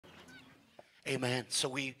Amen. So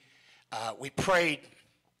we prayed.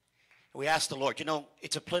 We asked the Lord.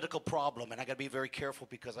 It's a political problem, and I got to be very careful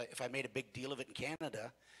because if I made a big deal of it in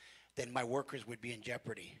Canada, then my workers would be in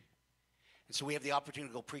jeopardy. And so we have the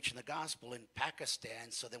opportunity to go preaching the gospel in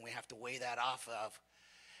Pakistan. So then we have to weigh that off of,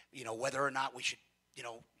 whether or not we should,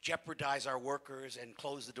 jeopardize our workers and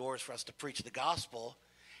close the doors for us to preach the gospel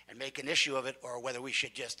and make an issue of it, or whether we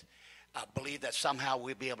should just believe that somehow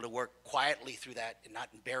we'll be able to work quietly through that and not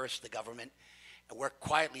embarrass the government and work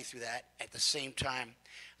quietly through that at the same time.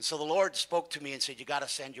 And so the Lord spoke to me and said, you got to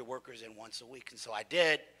send your workers in once a week. And so I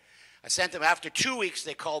did. I sent them. After 2 weeks,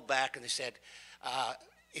 they called back and they said,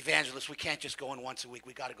 evangelist, we can't just go in once a week.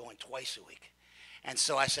 We got to go in twice a week. And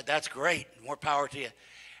so I said, that's great. More power to you.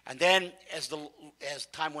 And then as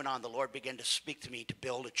time went on, the Lord began to speak to me to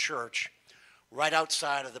build a church right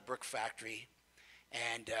outside of the brick factory,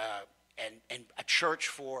 and a church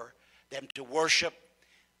for them to worship,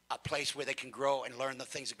 a place where they can grow and learn the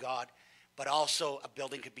things of God, but also a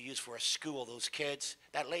building could be used for a school. Those kids,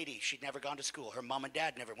 that lady, she'd never gone to school. Her mom and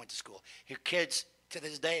dad never went to school. Her kids to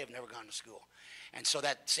this day have never gone to school. And so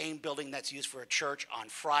that same building that's used for a church on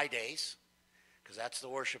Fridays, because that's the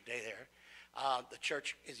worship day there, the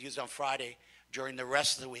church is used on Friday. During the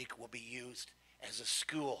rest of the week will be used as a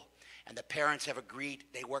school. And the parents have agreed.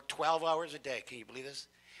 They work 12 hours a day. Can you believe this?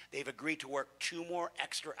 They've agreed to work 2 more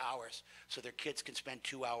extra hours so their kids can spend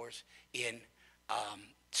 2 hours in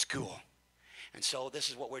school. And so this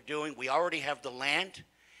is what we're doing. We already have the land,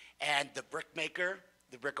 and the brick maker,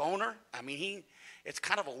 the brick owner, it's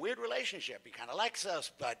kind of a weird relationship. He kind of likes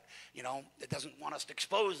us, but, it doesn't want us to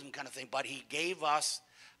expose him kind of thing. But he gave us,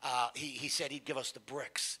 he said he'd give us the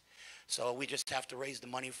bricks. So we just have to raise the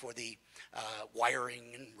money for the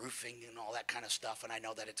wiring and roofing and all that kind of stuff, and I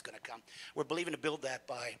know that it's going to come. We're believing to build that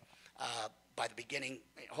by the beginning,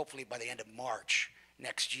 hopefully by the end of March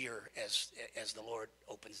next year, as the Lord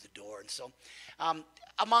opens the door. And so,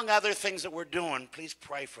 among other things that we're doing, please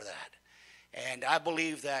pray for that. And I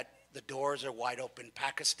believe that the doors are wide open.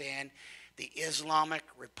 Pakistan, the Islamic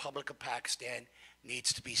Republic of Pakistan,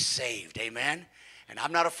 needs to be saved. Amen? And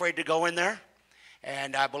I'm not afraid to go in there.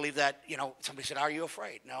 And I believe that, somebody said, are you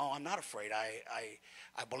afraid? No, I'm not afraid.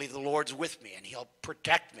 I believe the Lord's with me, and he'll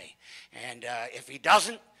protect me. And if he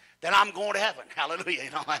doesn't, then I'm going to heaven.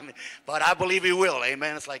 Hallelujah. But I believe he will.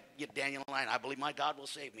 Amen. It's like Daniel 9. I believe my God will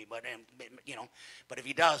save me. But if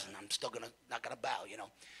he doesn't, I'm still not going to bow,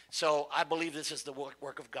 So I believe this is the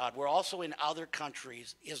work of God. We're also in other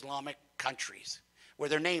countries, Islamic countries, where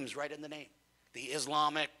their name's right in the name. The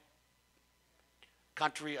Islamic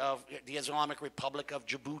country of the Islamic Republic of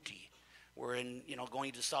Djibouti. We're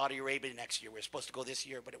going to Saudi Arabia next year. We're supposed to go this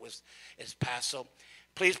year, but it's passed. So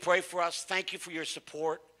please pray for us. Thank you for your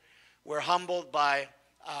support. We're humbled by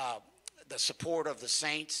the support of the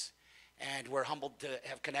saints, and we're humbled to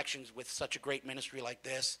have connections with such a great ministry like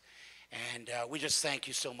this. And we just thank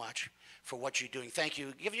you so much for what you're doing. Thank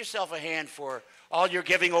you. Give yourself a hand for all your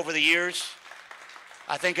giving over the years.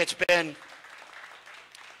 I think it's been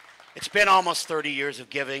almost 30 years of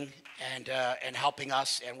giving and helping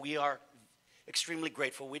us, and we are extremely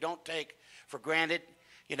grateful. We don't take for granted.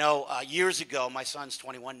 Years ago, my son's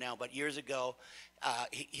 21 now, but years ago,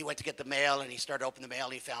 he went to get the mail, and he started opening the mail,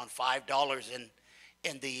 and he found $5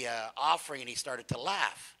 in the offering, and he started to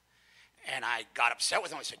laugh. And I got upset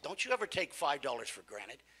with him. I said, don't you ever take $5 for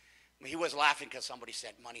granted? He was laughing because somebody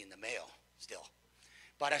sent money in the mail still.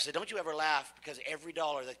 But I said, don't you ever laugh, because every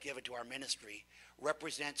dollar that's given to our ministry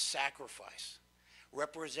represents sacrifice,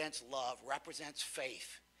 represents love, represents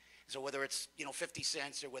faith. So whether it's 50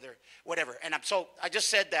 cents or whatever. And I just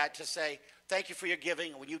said that to say thank you for your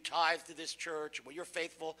giving. And when you tithe to this church, when you're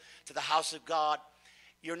faithful to the house of God,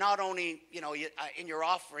 you're not only in your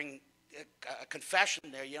offering a confession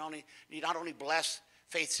there. You not only bless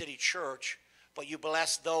Faith City Church, but you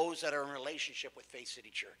bless those that are in relationship with Faith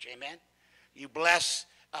City Church. Amen. You bless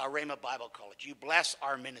Rhema Bible College. You bless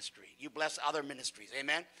our ministry. You bless other ministries.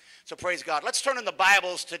 Amen. So praise God. Let's turn in the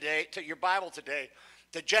Bibles today, to your Bible today,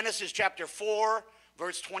 to Genesis chapter 4,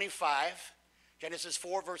 verse 25. Genesis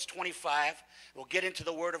 4, verse 25. We'll get into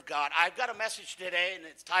the Word of God. I've got a message today, and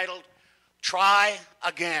it's titled, Try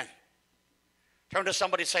Again. Turn to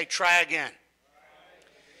somebody and say, try again.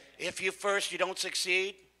 If you don't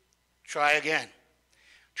succeed, try again.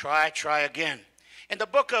 Try again. In the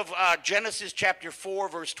book of Genesis chapter 4,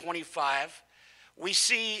 verse 25, we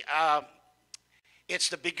see it's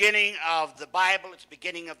the beginning of the Bible. It's the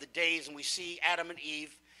beginning of the days, and we see Adam and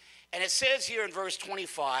Eve. And it says here in verse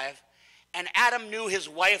 25, and Adam knew his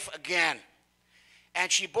wife again,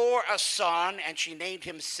 and she bore a son, and she named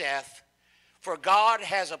him Seth, for God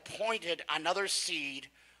has appointed another seed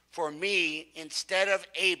for me instead of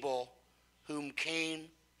Abel, whom Cain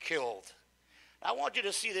killed. I want you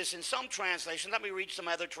to see this in some translations. Let me read some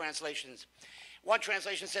other translations. One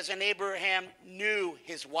translation says, and Abraham knew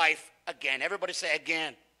his wife again. Everybody say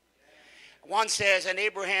again. One says, and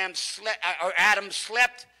Abraham slept, or Adam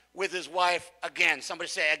slept with his wife again. Somebody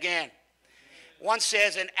say again. One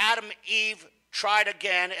says, and Adam and Eve tried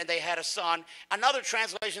again, and they had a son. Another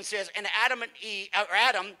translation says, and Adam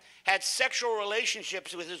had sexual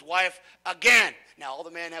relationships with his wife again. Now, all the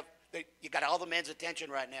men have, you got all the men's attention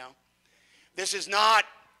right now. This is not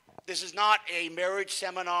a marriage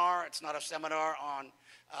seminar. It's not a seminar on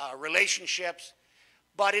relationships.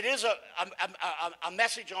 But it is a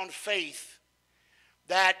message on faith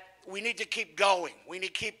that we need to keep going. We need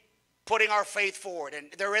to keep putting our faith forward. And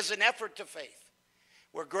there is an effort to faith.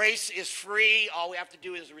 Where grace is free, all we have to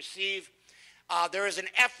do is receive. There is an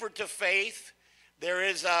effort to faith. There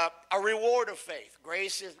is a reward of faith.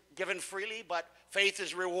 Grace is given freely, but faith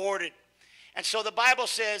is rewarded. And so the Bible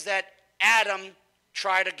says that Adam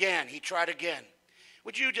tried again. He tried again.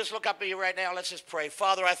 Would you just look up at me right now? Let's just pray.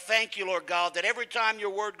 Father, I thank you, Lord God, that every time your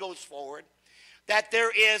word goes forward, that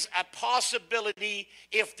there is a possibility,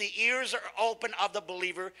 if the ears are open of the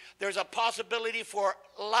believer, there's a possibility for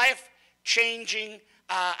life-changing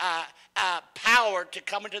power to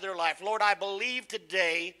come into their life. Lord, I believe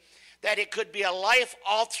today that it could be a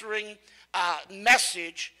life-altering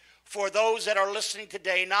message for those that are listening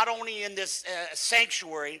today, not only in this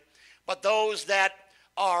sanctuary, but those that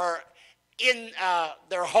are in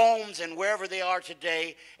their homes and wherever they are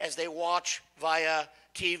today as they watch via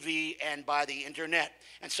TV and by the internet.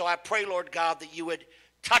 And so I pray, Lord God, that you would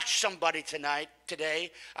touch somebody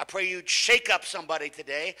today. I pray you'd shake up somebody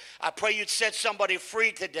today. I pray you'd set somebody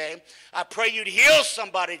free today. I pray you'd heal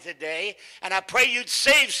somebody today. And I pray you'd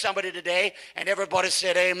save somebody today. And everybody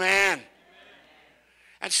said amen. Amen.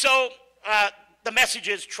 And so the message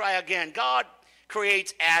is try again. God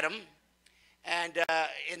creates Adam and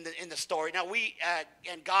in the story. Now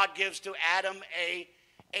and God gives to Adam a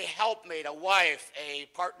helpmate, a wife, a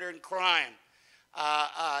partner in crime.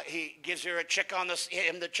 He gives her a chick on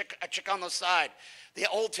the side. The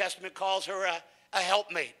Old Testament calls her a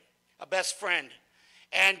helpmate, a best friend.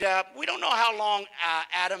 And we don't know how long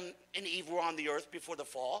Adam and Eve were on the earth before the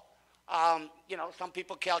fall. Some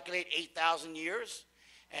people calculate 8,000 years.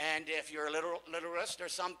 And if you're a literalist, or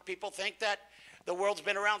some people think that the world's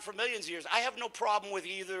been around for millions of years. I have no problem with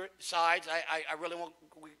either sides. I really won't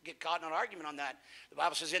get caught in an argument on that. The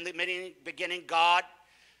Bible says, in the beginning, God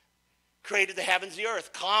created the heavens, the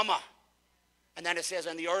earth, comma. And then it says,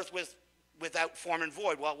 and the earth was without form and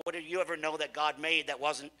void. Well, what did you ever know that God made that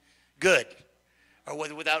wasn't good or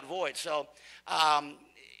without void? So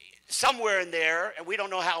somewhere in there, and we don't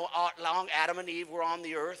know how long Adam and Eve were on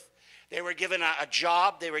the earth, they were given a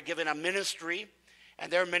job, they were given a ministry,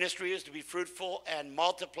 and their ministry is to be fruitful and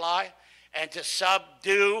multiply and to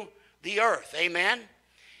subdue the earth. Amen?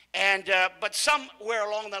 And but somewhere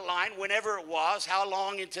along the line, whenever it was, how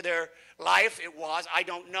long into their life it was, I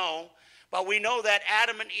don't know. But we know that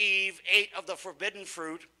Adam and Eve ate of the forbidden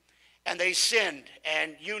fruit, and they sinned.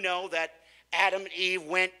 And you know that Adam and Eve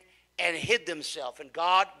went and hid themselves. And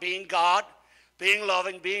God, being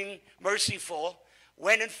loving, being merciful,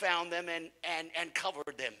 went and found them and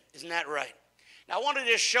covered them. Isn't that right? Now, I wanted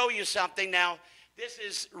to show you something. Now, this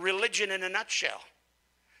is religion in a nutshell.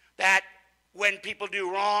 That when people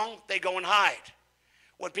do wrong, they go and hide.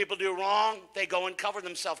 When people do wrong, they go and cover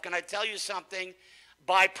themselves. Can I tell you something?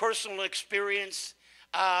 By personal experience,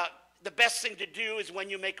 the best thing to do is when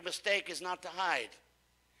you make a mistake is not to hide.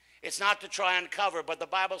 It's not to try and cover. But the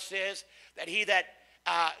Bible says that he that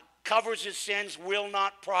covers his sins will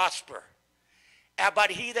not prosper.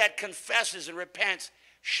 But he that confesses and repents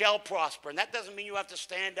shall prosper. And that doesn't mean you have to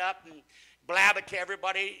stand up and blab it to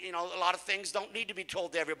everybody. A lot of things don't need to be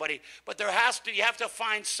told to everybody. But you have to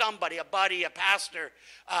find somebody, a buddy, a pastor,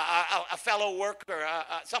 a fellow worker,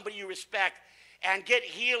 somebody you respect, and get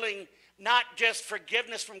healing, not just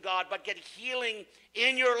forgiveness from God, but get healing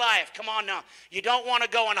in your life. Come on now. You don't want to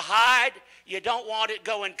go and hide. You don't want to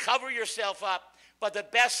go and cover yourself up. But the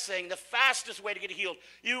best thing, the fastest way to get healed,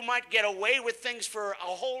 you might get away with things for a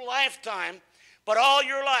whole lifetime, but all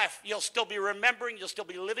your life, you'll still be remembering, you'll still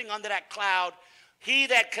be living under that cloud. He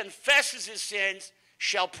that confesses his sins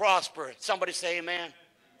shall prosper. Somebody say amen.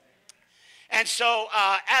 And so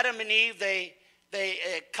Adam and Eve, they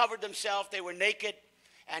covered themselves. They were naked.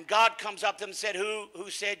 And God comes up to them and said, who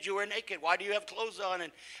said you were naked? Why do you have clothes on?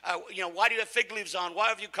 And why do you have fig leaves on? Why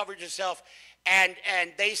have you covered yourself? And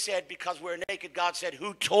they said, because we're naked. God said,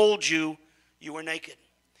 who told you you were naked?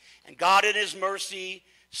 And God in his mercy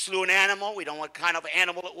slew an animal. We don't know what kind of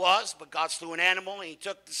animal it was, but God slew an animal, and he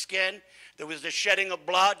took the skin. There was the shedding of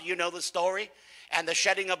blood. You know the story. And the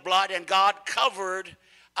shedding of blood, and God covered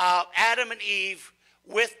Adam and Eve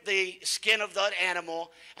with the skin of that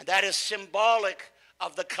animal, and that is symbolic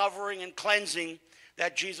of the covering and cleansing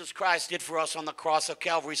that Jesus Christ did for us on the cross of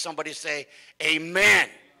Calvary. Somebody say, amen.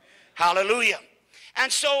 Hallelujah.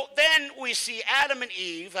 And so then we see Adam and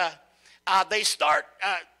Eve, they start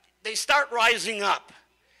rising up,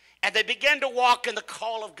 and they begin to walk in the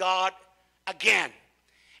call of God again.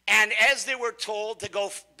 And as they were told to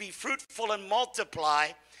go be fruitful and multiply,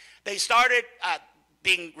 they started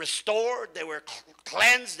being restored. They were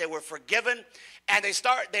cleansed. They were forgiven. And they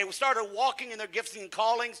started walking in their gifts and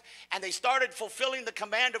callings, and they started fulfilling the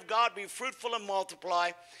command of God, be fruitful and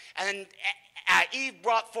multiply. And Eve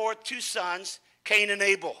brought forth 2 sons, Cain and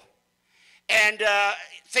Abel. And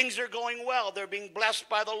things are going well. They're being blessed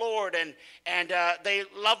by the Lord, and they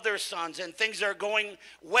love their sons, and things are going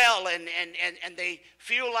well, and they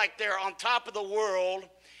feel like they're on top of the world.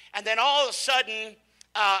 And then all of a sudden,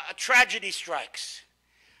 a tragedy strikes.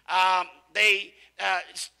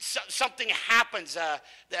 Something happens. A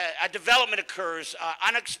development occurs.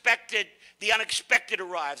 The unexpected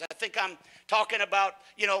arrives. I think I'm talking about,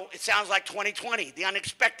 it sounds like 2020. The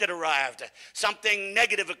unexpected arrived. Something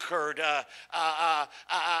negative occurred. A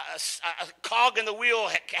cog in the wheel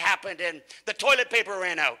happened, and the toilet paper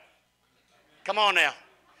ran out. Come on now.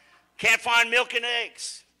 Can't find milk and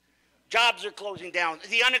eggs. Jobs are closing down.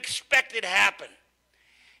 The unexpected happened.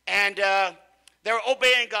 And they're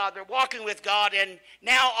obeying God. They're walking with God. And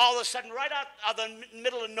now all of a sudden, right out of the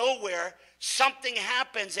middle of nowhere, something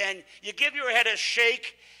happens. And you give your head a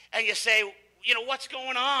shake and you say, what's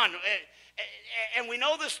going on? And we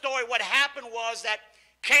know the story. What happened was that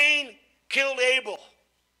Cain killed Abel.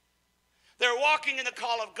 They're walking in the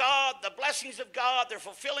call of God, the blessings of God. They're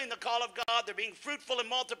fulfilling the call of God. They're being fruitful and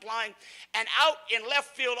multiplying. And out in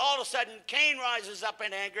left field, all of a sudden, Cain rises up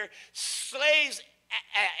in anger, slays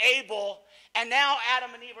Abel, and now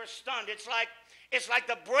Adam and Eve are stunned. It's like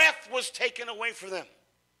the breath was taken away from them.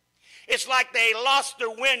 It's like they lost their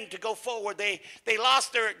wind to go forward. They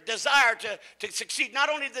lost their desire to succeed. Not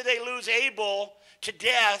only did they lose Abel to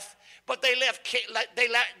death, but they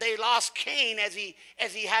lost Cain as he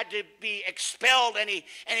had to be expelled, and he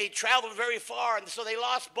traveled very far, and so they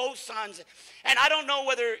lost both sons. And I don't know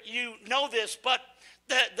whether you know this, but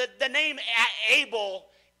the name Abel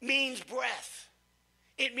means breath.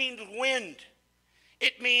 It means wind.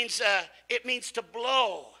 It means to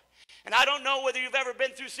blow. And I don't know whether you've ever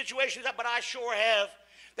been through situations, but I sure have,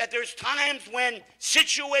 that there's times when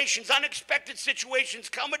unexpected situations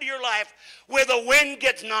come into your life where the wind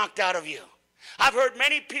gets knocked out of you. I've heard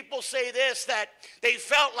many people say this, that they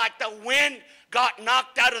felt like the wind got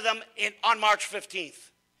knocked out of them on March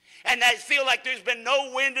 15th. And they feel like there's been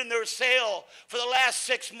no wind in their sail for the last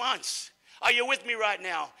 6 months. Are you with me right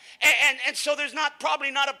now? And so there's probably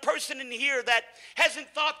not a person in here that hasn't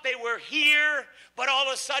thought they were here, but all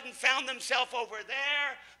of a sudden found themselves over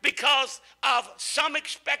there because of some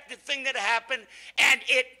expected thing that happened, and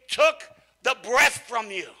it took the breath from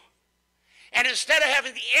you. And instead of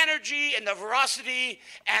having the energy and the veracity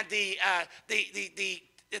and the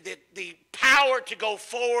power to go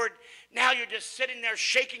forward, now you're just sitting there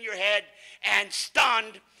shaking your head and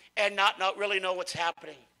stunned and not really know what's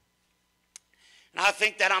happening. And I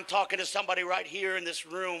think that I'm talking to somebody right here in this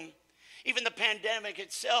room. Even the pandemic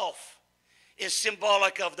itself is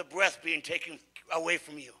symbolic of the breath being taken away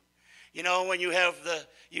from you. When you have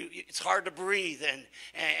it's hard to breathe,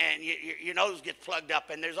 and your nose gets plugged up,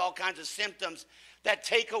 and there's all kinds of symptoms that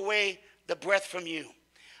take away the breath from you.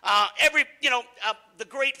 The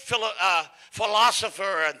great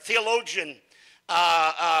philosopher and theologian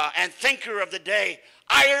and thinker of the day,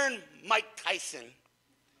 Iron Mike Tyson,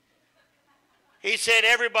 he said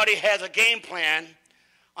everybody has a game plan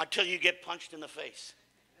until you get punched in the face.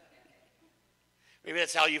 Maybe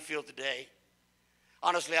that's how you feel today.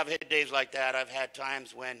 Honestly, I've had days like that. I've had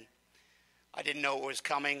times when I didn't know what was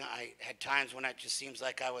coming. I had times when it just seems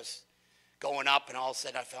like I was going up, and all of a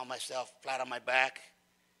sudden I found myself flat on my back.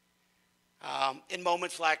 In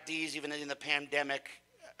moments like these, even in the pandemic,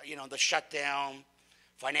 the shutdown,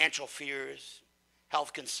 financial fears,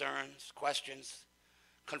 health concerns, questions,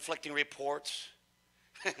 conflicting reports.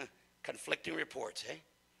 Conflicting reports,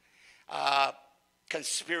 eh?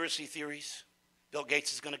 Conspiracy theories. Bill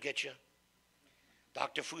Gates is going to get you.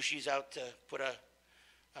 Dr. Fauci's out to put a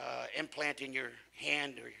implant in your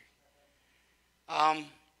hand.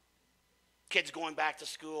 Kids going back to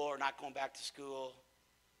school or not going back to school.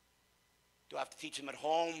 Do I have to teach them at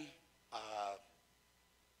home?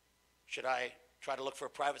 Should I Try to look for a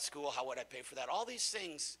private school. How would I pay for that? All these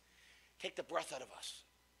things take the breath out of us.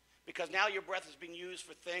 Because now your breath is being used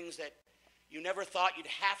for things that you never thought you'd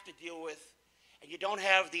have to deal with. And you don't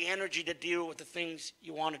have the energy to deal with the things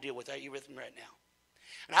you want to deal with. Are you with me right now?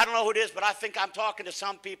 And I don't know who it is, but I think I'm talking to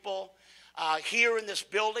some people here in this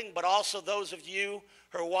building, but also those of you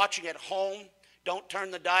who are watching at home. Don't turn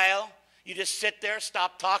the dial. You just sit there,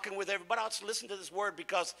 stop talking with everybody else. Listen to this word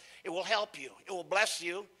because it will help you. It will bless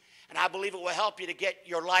you. And I believe it will help you to get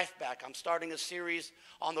your life back. I'm starting a series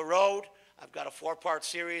on the road. I've got a 4-part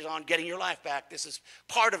series on getting your life back. This is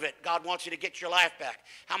part of it. God wants you to get your life back.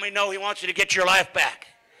 How many know he wants you to get your life back?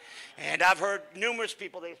 And I've heard numerous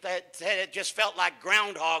people, they said it just felt like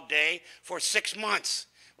Groundhog Day for 6 months.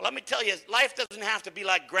 Well, let me tell you, life doesn't have to be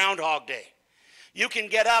like Groundhog Day. You can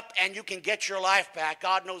get up and you can get your life back.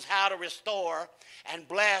 God knows how to restore and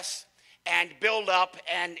bless and build up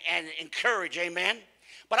and encourage. Amen?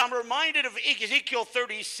 But I'm reminded of Ezekiel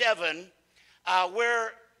 37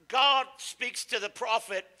 where God speaks to the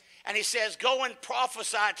prophet and he says, go and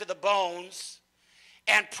prophesy to the bones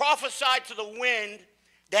and prophesy to the wind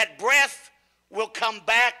that breath will come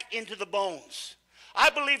back into the bones. I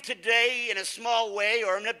believe today in a small way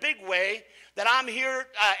or in a big way that I'm here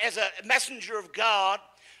as a messenger of God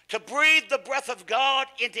to breathe the breath of God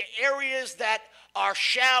into areas that are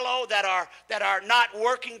shallow, that are not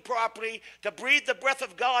working properly, to breathe the breath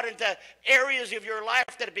of God into areas of your life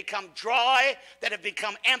that have become dry, that have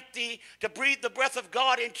become empty, to breathe the breath of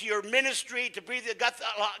God into your ministry, to breathe the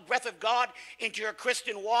breath of God into your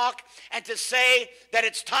Christian walk, and to say that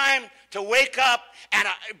it's time to wake up and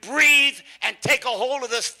breathe and take a hold of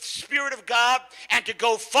the Spirit of God and to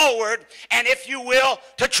go forward, and if you will,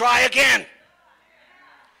 to try again.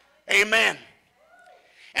 Amen.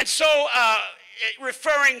 And so,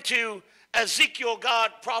 referring to Ezekiel, God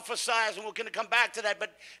prophesies, and we're going to come back to that,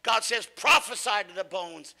 but God says, prophesy to the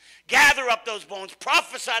bones. Gather up those bones.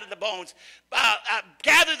 Prophesy to the bones.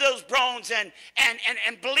 Gather those bones and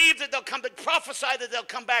believe that they'll come, but prophesy that they'll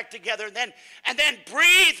come back together, and then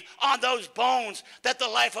breathe on those bones that the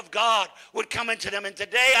life of God would come into them. And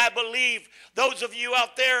today I believe those of you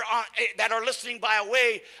out there that are listening by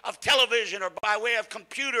way of television or by way of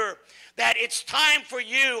computer, that it's time for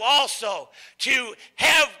you also to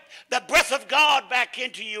have the breath of God back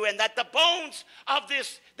into you, and that the bones of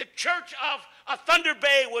the church of Thunder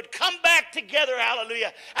Bay would come back together,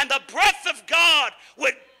 hallelujah, and the breath of God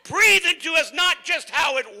would breathe into us not just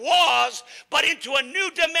how it was, but into a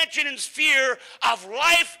new dimension and sphere of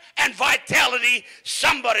life and vitality.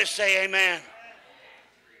 Somebody say amen.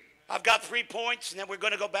 I've got 3 points, and then we're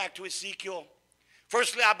going to go back to Ezekiel.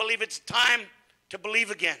 Firstly, I believe it's time to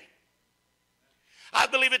believe again. I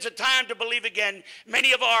believe it's a time to believe again.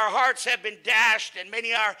 Many of our hearts have been dashed, and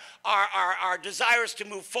many of our desires to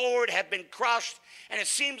move forward have been crushed. And it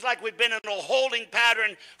seems like we've been in a holding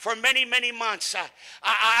pattern for many, many months.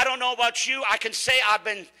 I don't know about you. I can say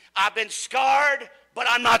I've been scarred, but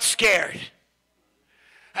I'm not scared.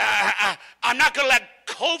 I'm not going to let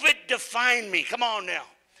COVID define me. Come on now.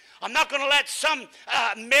 I'm not going to let some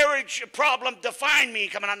marriage problem define me.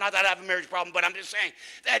 Come on, not that I have a marriage problem, but I'm just saying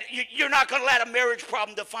that you're not going to let a marriage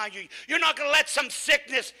problem define you. You're not going to let some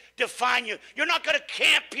sickness define you. You're not going to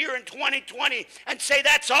camp here in 2020 and say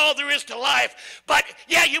that's all there is to life. But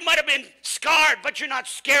yeah, you might have been scarred, but you're not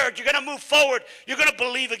scared. You're going to move forward. You're going to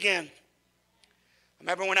believe again. I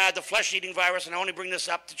remember when I had the flesh-eating virus, and I only bring this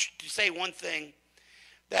up to say one thing.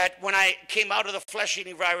 That when I came out of the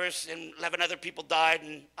flesh-eating virus and 11 other people died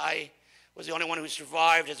and I was the only one who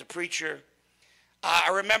survived as a preacher, I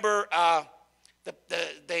remember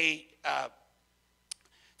they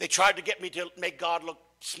tried to get me to make God look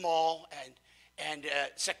small and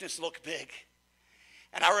sickness look big.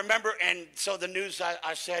 And I remember, and so the news,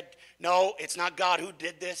 I said, no, it's not God who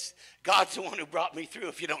did this. God's the one who brought me through,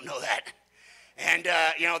 if you don't know that. And,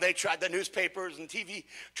 they tried, the newspapers and TV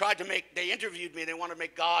they interviewed me. They wanted to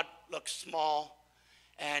make God look small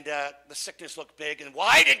and the sickness look big. And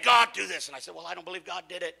why did God do this? And I said, well, I don't believe God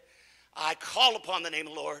did it. I call upon the name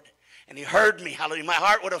of the Lord, and he heard me. Hallelujah. My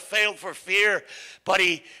heart would have failed for fear, but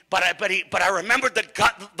I remembered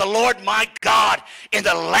the Lord my God in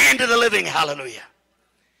the land of the living. Hallelujah.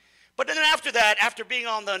 But then after that, after being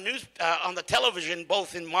on the news, on the television,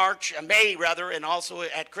 both in May, and also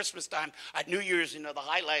at Christmas time, at New Year's, the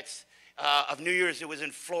highlights of New Year's, it was in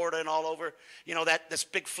Florida and all over, that this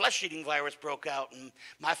big flesh-eating virus broke out, and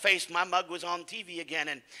my mug was on TV again,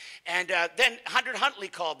 and then Huntley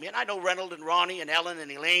called me, and I know Reynold and Ronnie and Ellen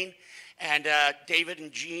and Elaine, and David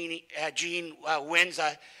and Gene Wins,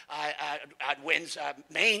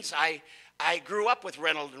 Maines. I grew up with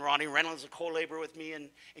Reynold and Ronnie. Reynolds is a co-laborer with me in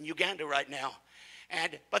Uganda right now.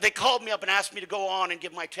 But they called me up and asked me to go on and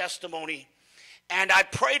give my testimony. And I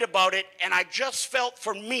prayed about it, and I just felt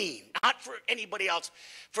for me, not for anybody else,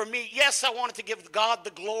 for me, yes, I wanted to give God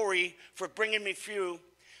the glory for bringing me through,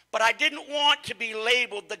 but I didn't want to be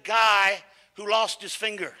labeled the guy who lost his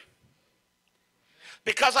finger.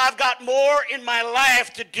 Because I've got more in my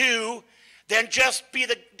life to do than just be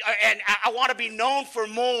and I want to be known for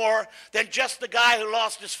more than just the guy who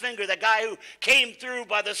lost his finger, the guy who came through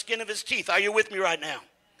by the skin of his teeth. Are you with me right now?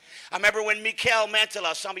 I remember when Mikael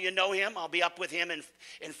Mantala, some of you know him. I'll be up with him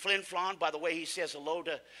in Flin Flon. By the way, he says hello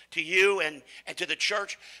to you and to the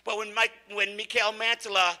church. But when Mikael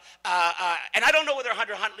Mantala, and I don't know whether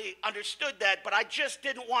Hunter Huntley understood that, but I just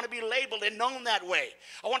didn't want to be labeled and known that way.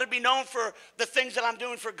 I wanted to be known for the things that I'm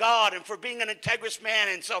doing for God and for being an integrous man.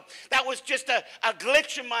 And so that was just a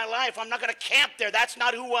glitch in my life. I'm not going to camp there. That's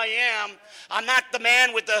not who I am. I'm not the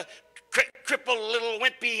man with the crippled little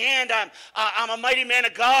wimpy hand. I'm a mighty man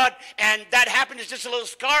of God, and that happened. It's just a little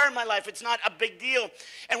scar in my life. It's not a big deal.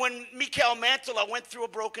 And when Mikael Mantala went through a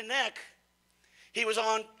broken neck, he was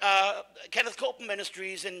on Kenneth Copeland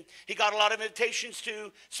Ministries, and he got a lot of invitations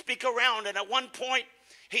to speak around. And at one point,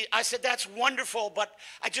 I said, that's wonderful, but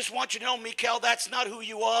I just want you to know, Mikael, that's not who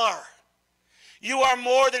you are. You are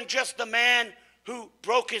more than just the man who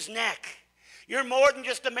broke his neck. You're more than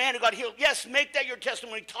just a man who got healed. Yes, make that your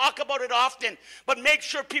testimony. Talk about it often, but make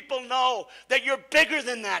sure people know that you're bigger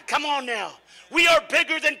than that. Come on now. We are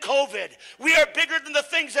bigger than COVID. We are bigger than the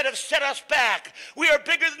things that have set us back. We are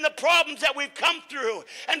bigger than the problems that we've come through.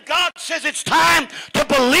 And God says it's time to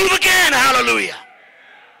believe again. Hallelujah.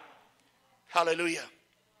 Hallelujah.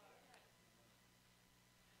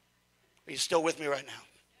 Are you still with me right now?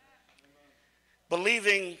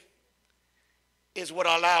 Believing is what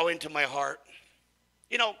I allow into my heart.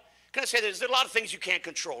 You know, can I say there's a lot of things you can't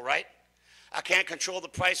control, right? I can't control the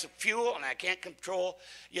price of fuel, and I can't control,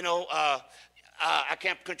 I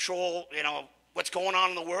can't control, what's going on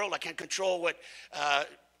in the world. I can't control what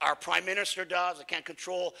our prime minister does. I can't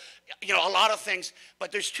control, a lot of things.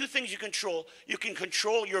 But there's two things you control. You can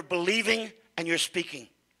control your believing and your speaking.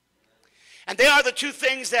 And they are the two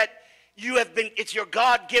things that it's your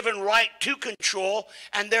God-given right to control,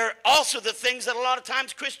 and they're also the things that a lot of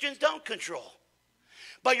times Christians don't control.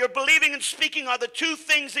 But your believing and speaking are the two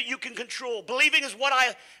things that you can control. Believing is what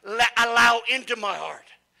I allow into my heart.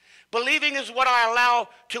 Believing is what I allow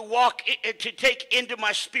to take into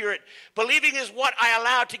my spirit. Believing is what I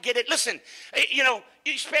allow to get it. Listen,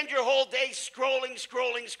 you spend your whole day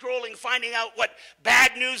scrolling, finding out what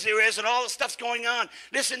bad news there is and all the stuff's going on.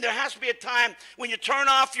 Listen, there has to be a time when you turn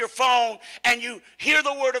off your phone and you hear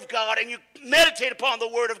the Word of God and you meditate upon the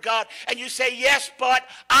Word of God and you say, yes, but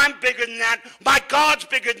I'm bigger than that. My God's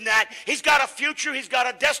bigger than that. He's got a future. He's got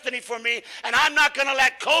a destiny for me. And I'm not going to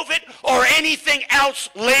let COVID or anything else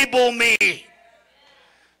label me.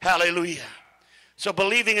 Hallelujah. So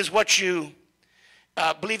believing is what you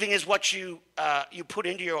you put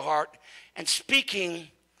into your heart, and speaking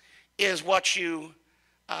is what you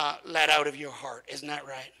let out of your heart. Isn't that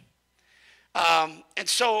right? And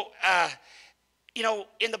so,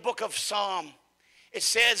 in the book of Psalm, it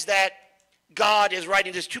says that God is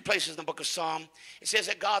writing. There's two places in the book of Psalm. It says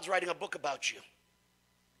that God's writing a book about you.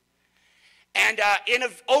 And in an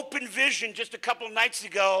open vision just a couple of nights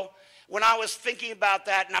ago, when I was thinking about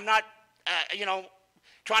that, and I'm not,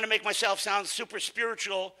 trying to make myself sound super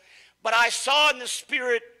spiritual, but I saw in the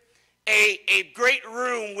spirit a great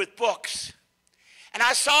room with books. And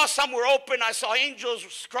I saw some were open. I saw angels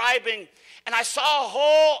scribing. And I saw a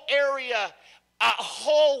whole area, a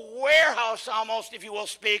whole warehouse almost, if you will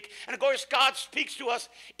speak. And of course, God speaks to us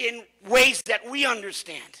in ways that we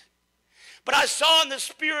understand. But I saw in the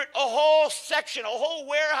spirit a whole section, a whole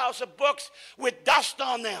warehouse of books with dust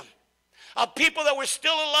on them. Of people that were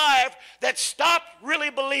still alive that stopped really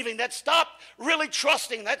believing, that stopped really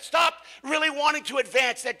trusting, that stopped really wanting to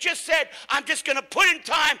advance, that just said, I'm just going to put in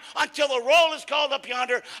time until the roll is called up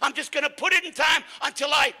yonder. I'm just going to put it in time until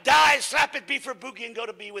I die, slap it, be for boogie, and go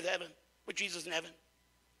to be with heaven, with Jesus in heaven.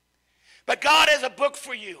 But God has a book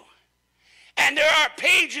for you. And there are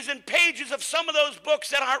pages and pages of some of those books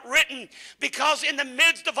that aren't written because in the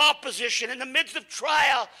midst of opposition, in the midst of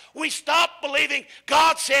trial, we stop believing.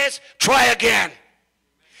 God says, try again.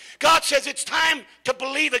 God says it's time to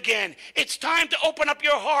believe again. It's time to open up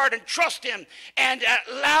your heart and trust Him and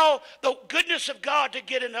allow the goodness of God to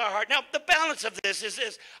get in our heart. Now, the balance of this is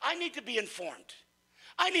this. I need to be informed.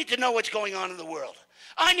 I need to know what's going on in the world.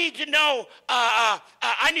 I need to know,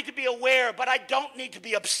 I need to be aware, but I don't need to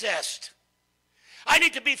be obsessed. I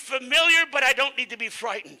need to be familiar, but I don't need to be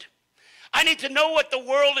frightened. I need to know what the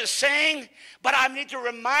world is saying, but I need to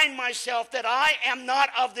remind myself that I am not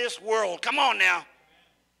of this world. Come on now.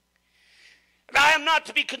 I am not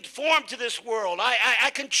to be conformed to this world. I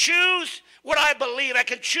can choose what I believe. I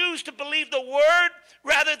can choose to believe the word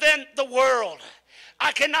rather than the world.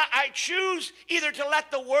 I choose either to let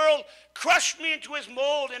the world crush me into his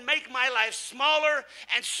mold and make my life smaller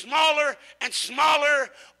and smaller and smaller,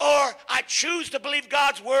 or I choose to believe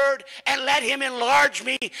God's word and let him enlarge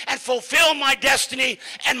me and fulfill my destiny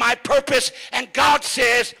and my purpose. And God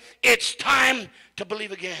says, it's time to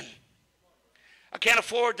believe again. I can't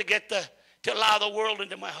afford to allow the world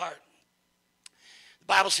into my heart. The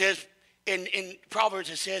Bible says, in Proverbs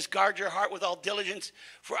it says, guard your heart with all diligence,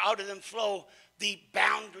 for out of them flow the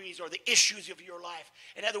boundaries or the issues of your life.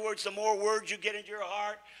 In other words, the more words you get into your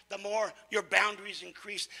heart, the more your boundaries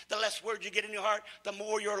increase. The less words you get in your heart, the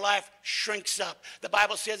more your life shrinks up. The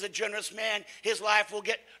Bible says a generous man, his life will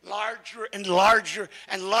get larger and larger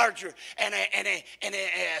and larger. And a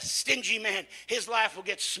stingy man, his life will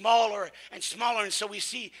get smaller and smaller. And so we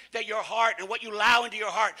see that your heart and what you allow into your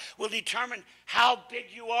heart will determine how big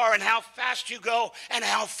you are and how fast you go and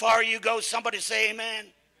how far you go. Somebody say amen.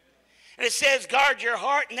 And it says, guard your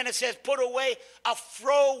heart, and then it says, put away a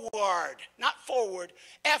froward, not forward,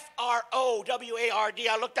 F-R-O-W-A-R-D.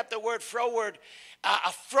 I looked up the word froward,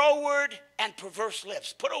 a froward and perverse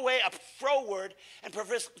lips. Put away a froward and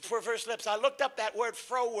perverse lips. I looked up that word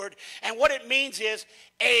froward, and what it means is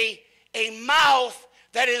a mouth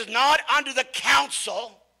that is not under the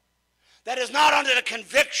counsel, that is not under the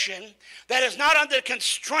conviction, that is not under the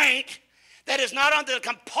constraint, that is not under the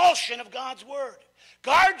compulsion of God's word.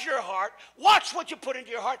 Guard your heart. Watch what you put into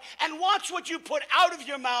your heart and watch what you put out of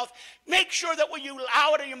your mouth. Make sure that what you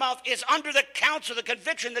allow out of your mouth is under the counsel, the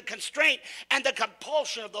conviction, the constraint, and the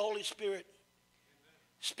compulsion of the Holy Spirit.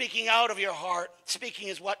 Speaking out of your heart. Speaking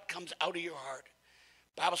is what comes out of your heart.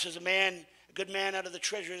 The Bible says a good man out of the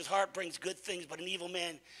treasure of his heart brings good things, but an evil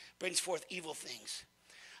man brings forth evil things.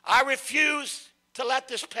 I refuse to let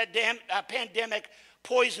this pandemic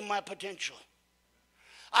poison my potential.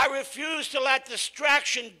 I refuse to let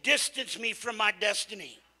distraction distance me from my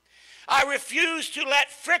destiny. I refuse to let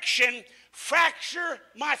friction fracture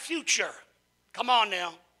my future. Come on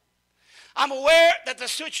now. I'm aware that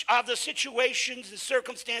of the situations and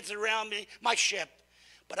circumstances around me, my ship,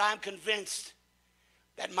 but I'm convinced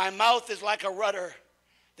that my mouth is like a rudder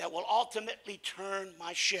that will ultimately turn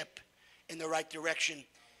my ship in the right direction.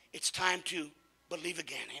 It's time to believe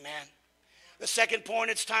again, amen. The second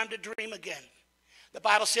point, it's time to dream again. The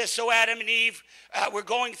Bible says, so Adam and Eve were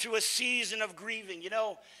going through a season of grieving. You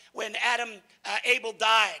know, when Abel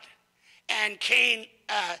died and Cain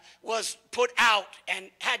was put out and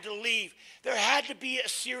had to leave, there had to be a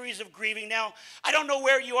series of grieving. Now, I don't know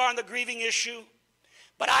where you are on the grieving issue,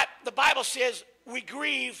 but the Bible says we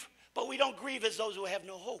grieve, but we don't grieve as those who have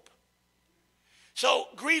no hope. So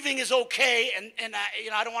grieving is okay, and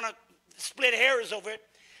I don't want to split hairs over it,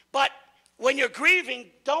 but when you're grieving,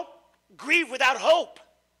 don't grieve without hope,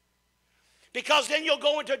 because then you'll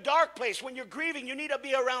go into a dark place. When you're grieving, you need to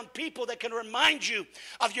be around people that can remind you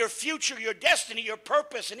of your future, your destiny, your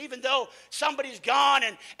purpose. And even though somebody's gone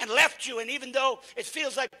and left you, and even though it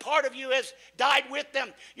feels like part of you has died with them,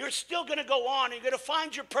 you're still going to go on, and you're going to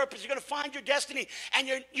find your purpose, you're going to find your destiny, and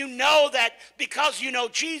you know that because you know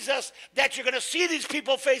Jesus, that you're going to see these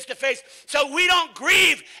people face to face. So we don't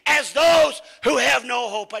grieve as those who have no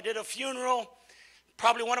hope. I did a funeral,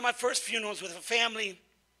 probably one of my first funerals, with a family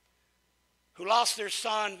who lost their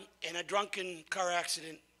son in a drunken car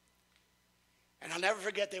accident. And I'll never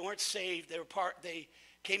forget, they weren't saved. They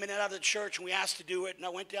came in and out of the church, and we asked to do it, and I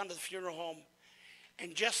went down to the funeral home.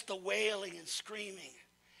 And just the wailing and screaming,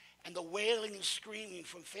 and the wailing and screaming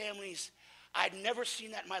from families, I'd never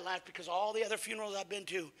seen that in my life, because all the other funerals I've been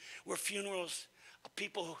to were funerals of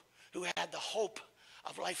people who had the hope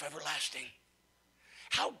of life everlasting.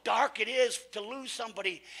 How dark it is to lose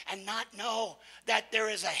somebody and not know that there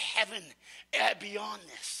is a heaven beyond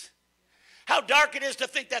this. How dark it is to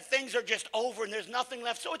think that things are just over and there's nothing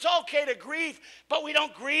left. So it's okay to grieve, but we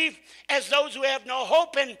don't grieve as those who have no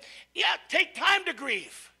hope. And yeah, take time to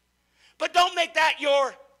grieve, but don't make that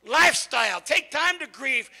your lifestyle. Take time to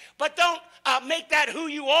grieve, but don't make that who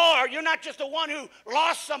you are. You're not just the one who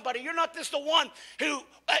lost somebody. You're not just the one who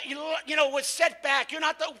was set back. You're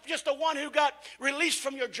not just the one who got released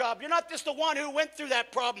from your job. You're not just the one who went through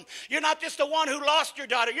that problem. You're not just the one who lost your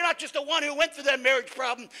daughter. You're not just the one who went through that marriage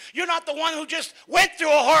problem. You're not the one who just went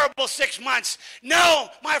through a horrible 6 months. No,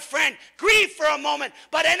 my friend, grieve for a moment,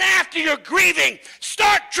 but then after you're grieving,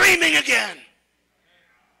 start dreaming again.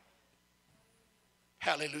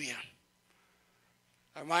 Hallelujah.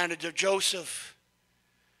 I'm reminded of Joseph.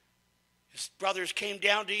 His brothers came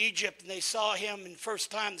down to Egypt and they saw him, and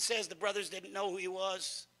first time it says the brothers didn't know who he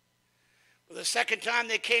was. But the second time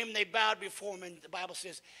they came, they bowed before him, and the Bible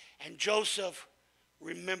says, and Joseph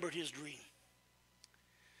remembered his dream.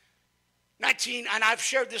 And I've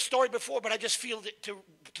shared this story before, but I just feel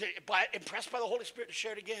impressed by the Holy Spirit to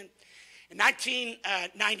share it again. In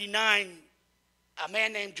 1999, a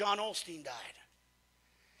man named John Osteen died.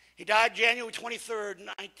 He died January 23rd,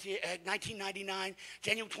 1999.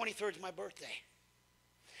 January 23rd is my birthday.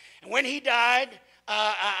 And when he died,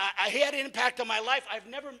 he had an impact on my life. I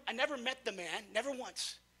never met the man, never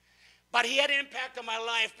once. But he had an impact on my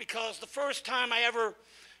life because the first time I ever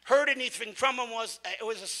heard anything from him was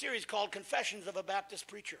a series called Confessions of a Baptist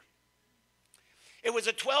Preacher. It was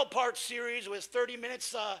a 12-part series. It was 30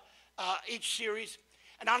 minutes each series.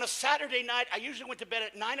 And on a Saturday night, I usually went to bed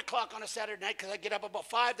at 9 o'clock on a Saturday night because I get up about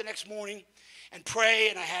 5 the next morning and pray,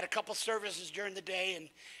 and I had a couple services during the day,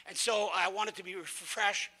 and so I wanted to be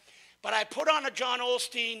fresh. But I put on a John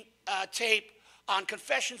Osteen tape on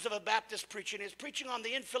Confessions of a Baptist Preacher, and he was preaching on the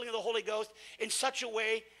infilling of the Holy Ghost in such a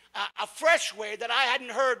way, a fresh way that I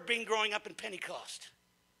hadn't heard being growing up in Pentecost.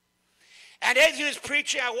 And as he was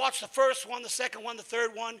preaching, I watched the first one, the second one, the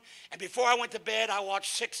third one. And before I went to bed, I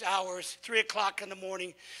watched 6 hours, 3 o'clock in the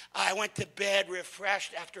morning. I went to bed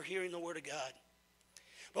refreshed after hearing the Word of God.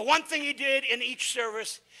 But one thing he did in each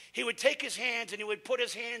service, he would take his hands and he would put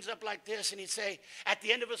his hands up like this, and he'd say, at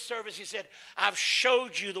the end of a service, he said, I've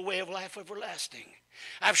showed you the way of life everlasting.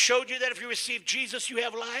 I've showed you that if you receive Jesus, you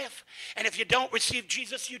have life. And if you don't receive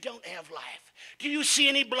Jesus, you don't have life. Do you see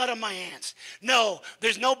any blood on my hands? No,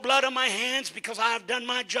 there's no blood on my hands because I have done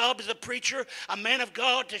my job as a preacher, a man of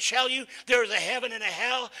God, to tell you there is a heaven and a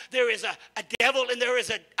hell. There is a devil and there is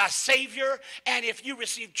a Savior. And if you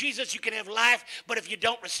receive Jesus, you can have life. But if you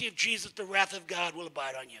don't receive Jesus, the wrath of God will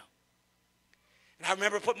abide on you. And I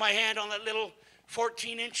remember putting my hand on that little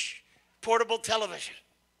 14-inch portable television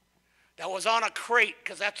that was on a crate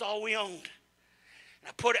because that's all we owned.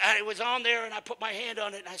 And it was on there, and I put my hand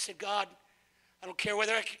on it, and I said, God, I don't care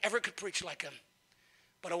whether I ever could preach like him,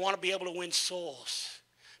 but I want to be able to win souls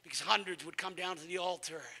because hundreds would come down to the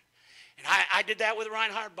altar. And I did that with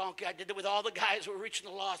Reinhard Bonnke. I did it with all the guys who were reaching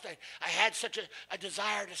the lost. I had such a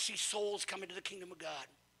desire to see souls come into the kingdom of God.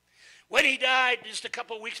 When he died, just a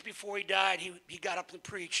couple of weeks before he died, he got up and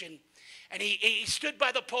preached. And he stood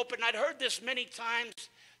by the pulpit, and I'd heard this many times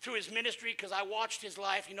through his ministry because I watched his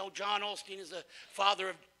life. You know, John Osteen is the father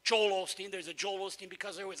of Joel Osteen. There's a Joel Osteen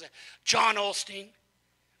because there was a John Osteen.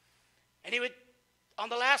 And he would, on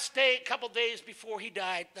the last day, a couple days before he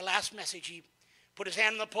died, the last message, he put his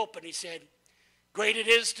hand on the pulpit and he said, great it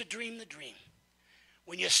is to dream the dream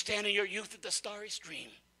when you stand in your youth at the starry stream,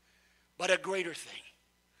 but a greater thing.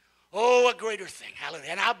 Oh, a greater thing. Hallelujah.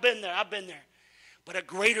 And I've been there. But a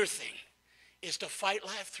greater thing is to fight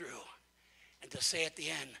life through and to say at the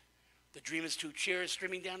end, the dream is true. Tears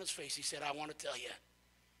streaming down his face. He said, I want to tell you,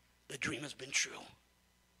 the dream has been true.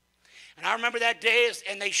 And I remember that day,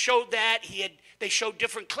 and they showed that. They showed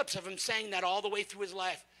different clips of him saying that all the way through his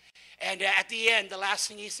life. And at the end, the last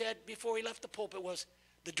thing he said before he left the pulpit was,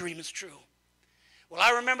 the dream is true. Well,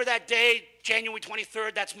 I remember that day, January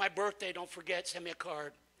 23rd. That's my birthday. Don't forget, send me a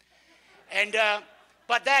card. And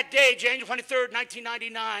but that day, January 23rd,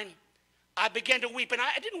 1999, I began to weep. And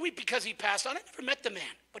I didn't weep because he passed on. I never met the man,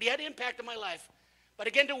 but he had an impact on my life. But I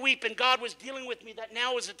began to weep, and God was dealing with me that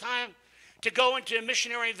now was the time to go into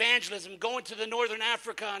missionary evangelism, go into the northern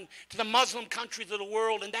Africa and to the Muslim countries of the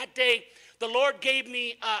world. And that day, the Lord gave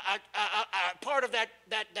me a part of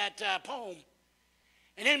that poem.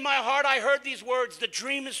 And in my heart, I heard these words, the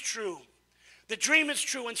dream is true. The dream is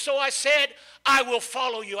true. And so I said, I will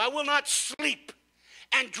follow you. I will not sleep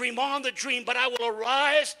and dream on the dream, but I will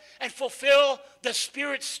arise and fulfill the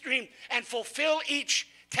Spirit's dream and fulfill each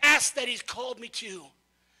task that he's called me to.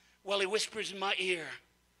 Well, he whispers in my ear,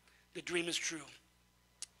 the dream is true.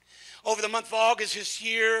 Over the month of August this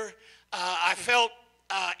year, I felt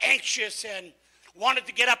anxious and wanted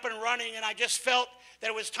to get up and running, and I just felt that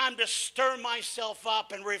it was time to stir myself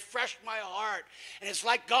up and refresh my heart. And it's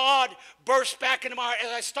like God burst back into my heart as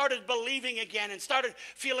I started believing again and started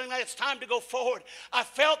feeling like it's time to go forward. I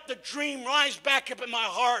felt the dream rise back up in my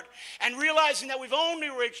heart and realizing that we've only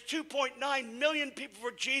reached 2.9 million people for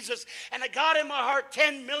Jesus, and I got in my heart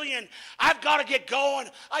 10 million. I've got to get going.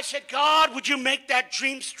 I said, God, would you make that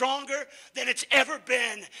dream stronger than it's ever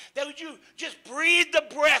been? That would you just breathe the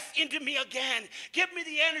breath into me again. Give me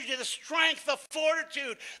the energy, the strength, the fortitude,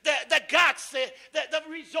 the guts, the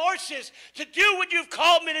resources to do what you've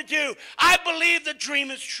called me to do. I believe the dream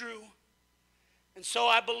is true. And so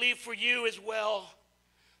I believe for you as well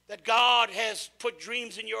that God has put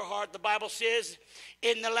dreams in your heart. The Bible says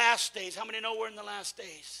in the last days. How many know we're in the last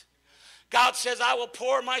days? God says, I will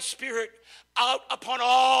pour my spirit out upon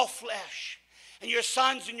all flesh. And your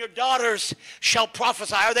sons and your daughters shall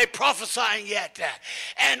prophesy. Are they prophesying yet?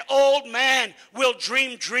 And old man will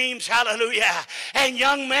dream dreams. Hallelujah. And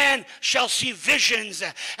young man shall see visions.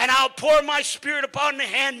 And I'll pour my spirit upon the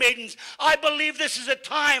handmaidens. I believe this is a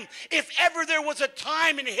time, if ever there was a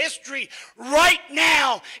time in history, right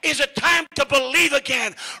now is a time to believe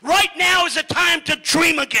again. Right now is a time to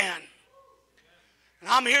dream again. And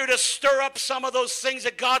I'm here to stir up some of those things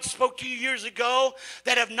that God spoke to you years ago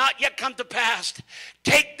that have not yet come to pass.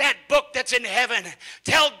 Take that book that's in heaven.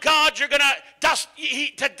 Tell God you're going to dust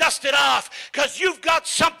it off, because you've got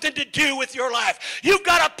something to do with your life. You've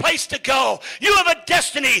got a place to go. You have a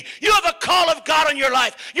destiny. You have a call of God on your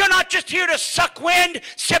life. You're not just here to suck wind,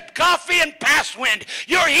 sip coffee, and pass wind.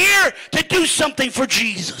 You're here to do something for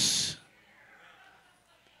Jesus.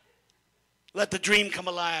 Let the dream come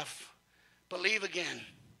alive. Believe again.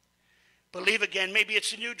 Believe again. Maybe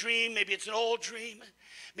it's a new dream. Maybe it's an old dream.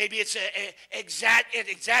 Maybe it's an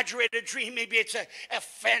exaggerated dream. Maybe it's a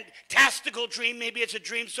fantastical dream. Maybe it's a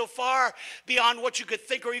dream so far beyond what you could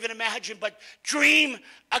think or even imagine. But dream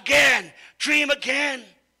again. Dream again.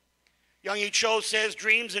 Young E. Cho says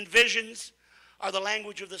dreams and visions are the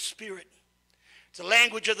language of the Spirit. It's the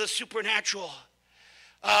language of the supernatural.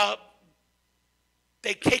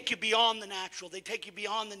 They take you beyond the natural. They take you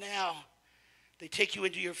beyond the now. They take you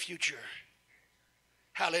into your future.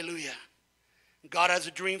 Hallelujah. God has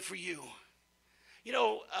a dream for you. You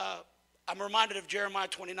know, I'm reminded of Jeremiah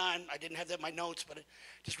 29. I didn't have that in my notes, but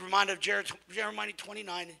just reminded of Jeremiah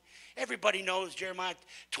 29. Everybody knows Jeremiah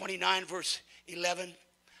 29, verse 11.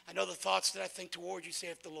 I know the thoughts that I think toward you,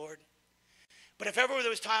 saith the Lord. But if ever there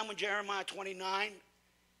was time when Jeremiah 29,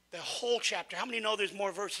 the whole chapter, how many know there's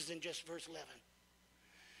more verses than just verse 11?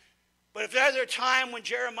 But if there's a time when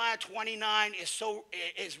Jeremiah 29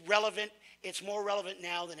 is relevant, it's more relevant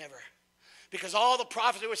now than ever. Because all the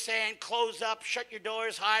prophets were saying, close up, shut your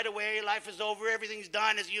doors, hide away, life is over, everything's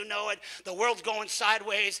done as you know it. The world's going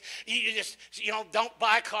sideways. You just, don't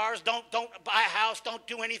buy cars, don't buy a house, don't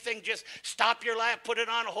do anything. Just stop your life, put it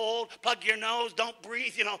on hold, plug your nose, don't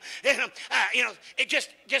breathe, it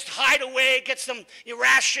just hide away, get some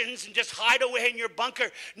rations and just hide away in your bunker.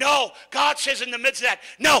 No, God says in the midst of that,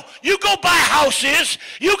 no, you go buy houses,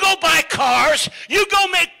 you go buy cars, you go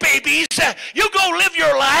make babies, you go live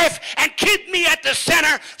your life and keep me at the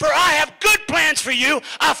center, for I have good plans for you,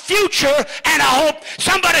 a future and a hope.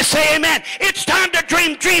 Somebody say amen. It's time to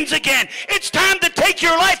dream dreams again. It's time to take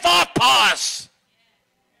your life off pause.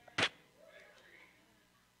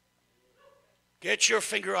 Get your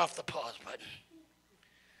finger off the pause button.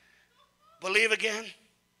 Believe again.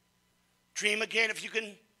 Dream again if you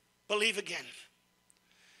can believe again.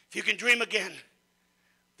 If you can dream again,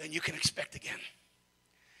 then you can expect again.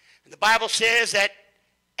 And the Bible says that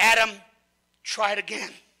Adam tried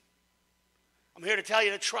again. I'm here to tell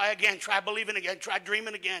you to try again. Try believing again. Try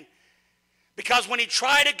dreaming again. Because when he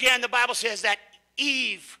tried again, the Bible says that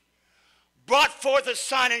Eve brought forth a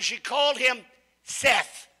son, and she called him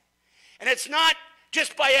Seth. And it's not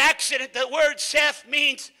just by accident. The word Seth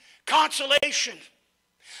means consolation.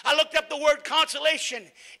 I looked up the word consolation.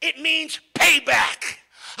 It means payback.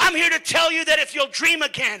 I'm here to tell you that if you'll dream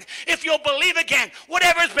again, if you'll believe again,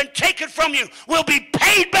 whatever's been taken from you will be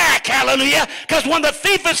paid back, hallelujah. Because when the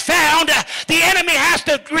thief is found, the enemy has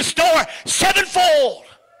to restore sevenfold.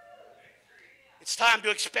 It's time to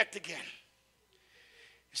expect again.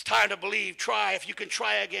 It's time to believe. Try. If you can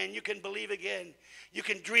try again, you can believe again, you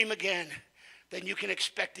can dream again, then you can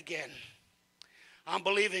expect again. I'm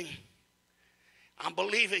believing.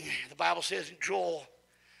 The Bible says in Joel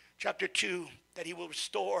chapter 2, that he will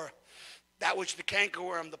restore that which the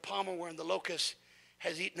cankerworm, the palmerworm, the locust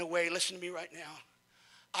has eaten away. Listen to me right now.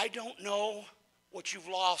 I don't know what you've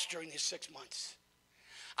lost during these 6 months.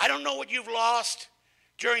 I don't know what you've lost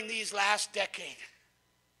during these last decade.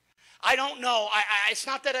 I don't know. It's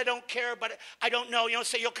not that I don't care, but I don't know.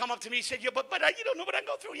 Say you'll come up to me and say, but you don't know what I'm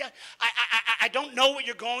going through. Yeah, I don't know what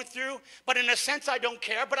you're going through, but in a sense I don't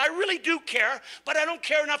care. But I really do care, but I don't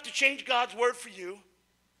care enough to change God's word for you.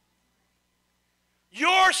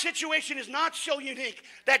 Your situation is not so unique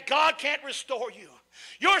that God can't restore you.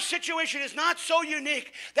 Your situation is not so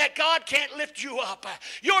unique that God can't lift you up.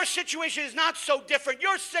 Your situation is not so different.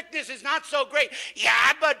 Your sickness is not so great.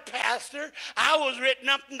 Yeah, but Pastor, I was written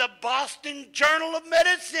up in the Boston Journal of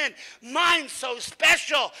Medicine. Mine's so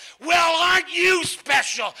special. Well, aren't you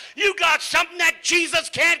special? You got something that Jesus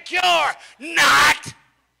can't cure. Not.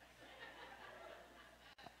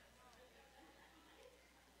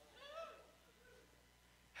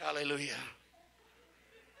 Hallelujah.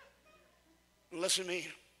 Listen to me.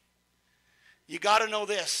 You got to know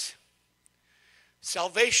this.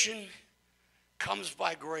 Salvation comes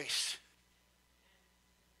by grace.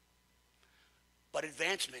 But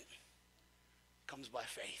advancement comes by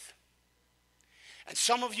faith. And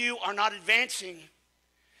some of you are not advancing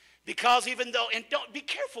because even though, and don't be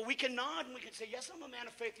careful, we can nod and we can say, yes, I'm a man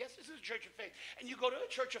of faith. Yes, this is a church of faith. And you go to a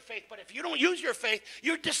church of faith, but if you don't use your faith,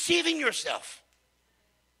 you're deceiving yourself.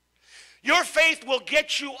 Your faith will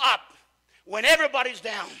get you up when everybody's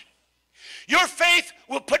down. Your faith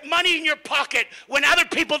will put money in your pocket when other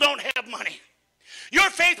people don't have money.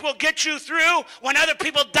 Your faith will get you through when other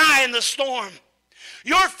people die in the storm.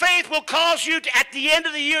 Your faith will cause you to, at the end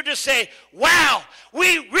of the year, to say, wow,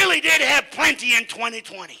 we really did have plenty in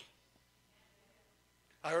 2020.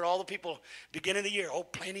 I heard all the people beginning of the year, oh,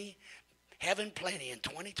 plenty, having plenty in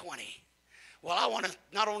 2020. Well, I want to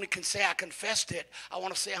not only can say I confessed it, I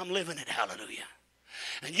want to say I'm living it. Hallelujah.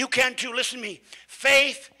 And you can too. Listen to me.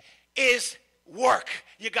 Faith is work.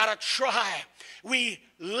 You got to try. We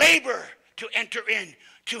labor to enter in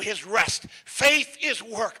to his rest. Faith is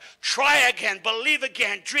work. Try again, believe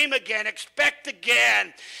again, dream again, expect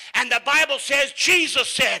again. And the Bible says, Jesus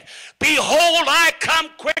said, behold, I come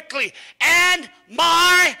quickly, and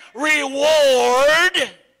my reward.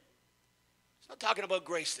 He's not talking about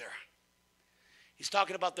grace there. He's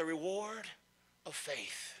talking about the reward of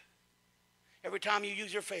faith. Every time you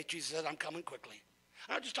use your faith, Jesus says, I'm coming quickly.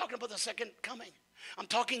 I'm not just talking about the second coming. I'm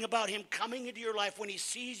talking about him coming into your life when he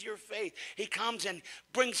sees your faith. He comes and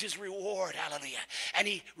brings his reward, hallelujah. And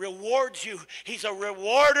he rewards you. He's a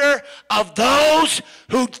rewarder of those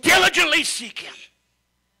who diligently seek him.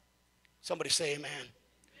 Somebody say amen.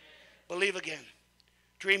 Believe again.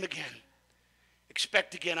 Dream again.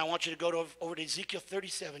 Expect again. I want you to go over to Ezekiel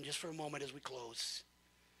 37 just for a moment as we close.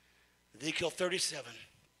 Ezekiel 37.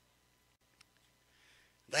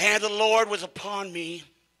 The hand of the Lord was upon me.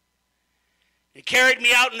 He carried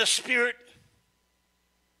me out in the spirit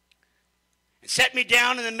and set me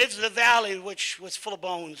down in the midst of the valley, which was full of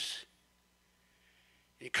bones.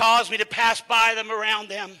 He caused me to pass by them around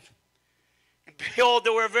them. And behold,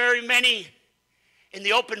 there were very many in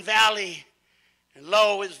the open valley, and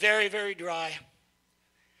lo, it was very, very dry.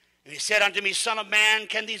 And he said unto me, Son of man,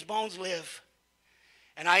 can these bones live?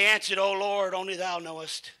 And I answered, O Lord, only thou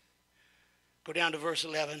knowest. Go down to verse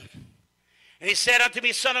 11. And he said unto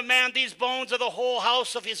me, Son of man, these bones are the whole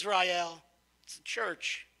house of Israel. It's the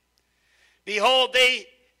church. Behold, they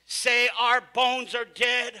say, our bones are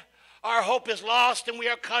dead, our hope is lost, and we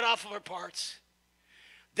are cut off of our parts.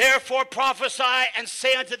 Therefore prophesy and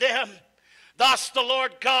say unto them, thus the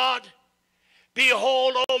Lord God,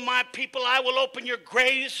 behold, O my people, I will open your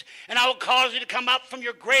graves, and I will cause you to come up from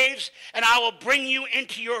your graves, and I will bring you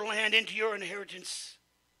into your land, into your inheritance.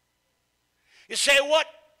 You say, what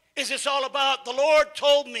is this all about? The Lord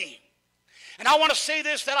told me. And I want to say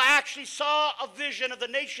this, that I actually saw a vision of the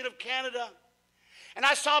nation of Canada. And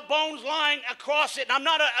I saw bones lying across it. And I'm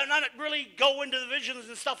not really go into the visions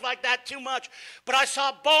and stuff like that too much. But I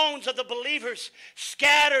saw bones of the believers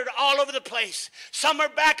scattered all over the place. Some are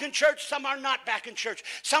back in church, some are not back in church.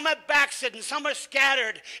 Some are backslidden, some are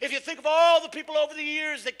scattered. If you think of all the people over the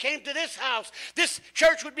years that came to this house, this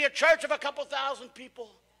church would be a church of a couple thousand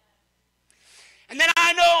people. And then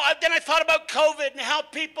I thought about COVID and how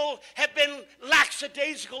people have been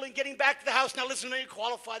lackadaisical in getting back to the house. Now listen, let me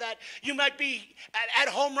qualify that. You might be at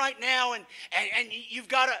home right now and you've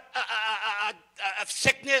got a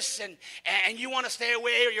sickness and you want to stay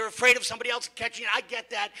away, or you're afraid of somebody else catching it. I get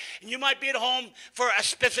that. And you might be at home for a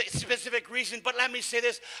specific reason. But let me say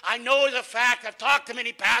this. I know as a fact, I've talked to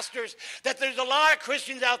many pastors, that there's a lot of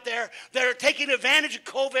Christians out there that are taking advantage of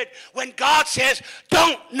COVID when God says,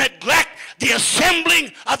 don't neglect the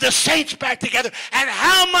assembling of the saints back together. And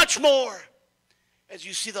how much more as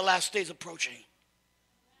you see the last days approaching.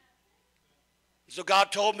 So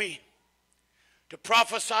God told me to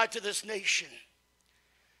prophesy to this nation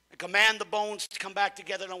and command the bones to come back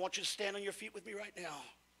together. And I want you to stand on your feet with me right now.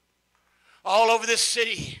 All over this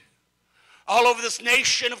city, all over this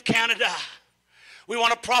nation of Canada, we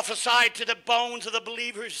want to prophesy to the bones of the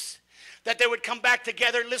believers that they would come back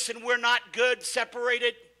together. Listen, we're not good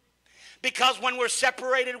separated, because when we're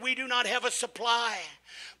separated, we do not have a supply.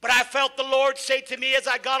 But I felt the Lord say to me as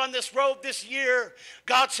I got on this road this year,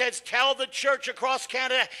 God says, tell the church across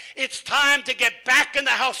Canada, it's time to get back in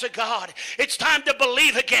the house of God. It's time to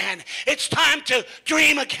believe again. It's time to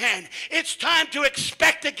dream again. It's time to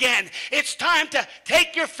expect again. It's time to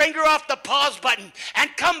take your finger off the pause button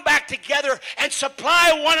and come back together and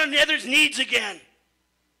supply one another's needs again.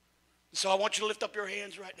 So I want you to lift up your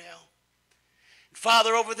hands right now.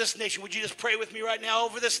 Father, over this nation, would you just pray with me right now,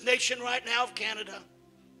 over this nation right now of Canada?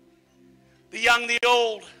 The young, the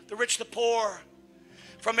old, the rich, the poor,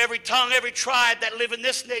 from every tongue, every tribe that live in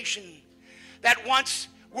this nation, that once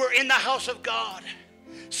were in the house of God.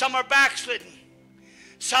 Some are backslidden.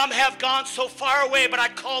 Some have gone so far away, but I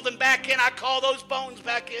call them back in. I call those bones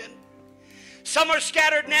back in. Some are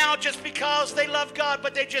scattered now just because they love God,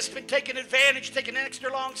 but they've just been taking advantage, taking an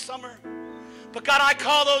extra long summer. But God, I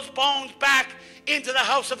call those bones back into the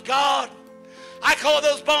house of God. I call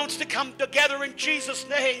those bones to come together in Jesus'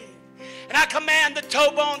 name. And I command the toe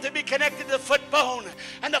bone to be connected to the foot bone,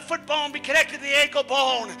 and the foot bone be connected to the ankle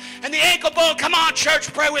bone, and the ankle bone, come on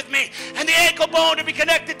church, pray with me, and the ankle bone to be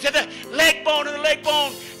connected to the leg bone, and the leg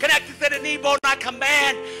bone connected to the knee bone. I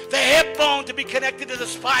command the hip bone to be connected to the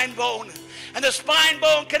spine bone, and the spine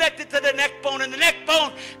bone connected to the neck bone, and the neck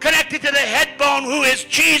bone connected to the head bone, who is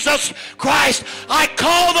Jesus Christ. I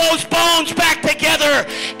call those bones back together.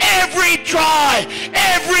 Every dry,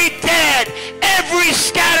 every dead, every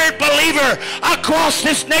scattered believer across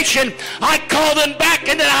this nation, I call them back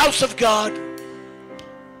into the house of God.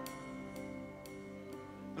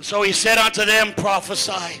 And so he said unto them,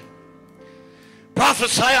 prophesy.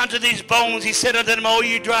 Prophesy unto these bones. He said unto them, O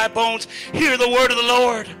ye dry bones, hear the word of the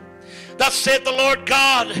Lord. Thus saith the Lord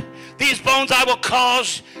God, these bones I will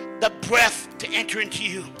cause the breath to enter into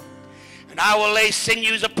you. And I will lay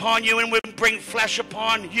sinews upon you, and will bring flesh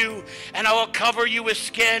upon you, and I will cover you with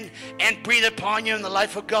skin, and breathe upon you in the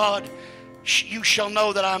life of God. You shall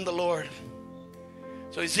know that I am the Lord.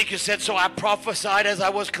 So Ezekiel said, so I prophesied as I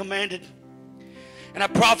was commanded. And I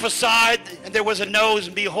prophesied, and there was a nose,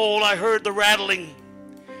 and behold, I heard the rattling.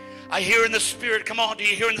 I hear in the spirit, come on, do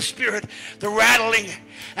you hear in the spirit, the rattling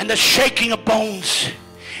and the shaking of bones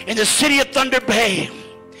in the city of Thunder Bay.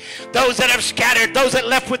 Those that have scattered, those that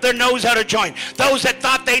left with their nose out of joint, those that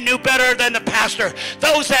thought they knew better than the pastor,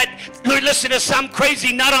 those that listen to some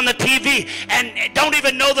crazy nut on the TV and don't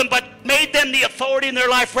even know them, but made them the authority in their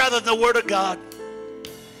life rather than the word of God.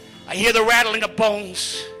 I hear the rattling of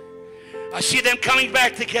bones. I see them coming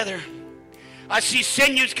back together. I see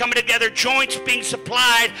sinews coming together, joints being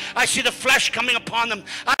supplied. I see the flesh coming upon them.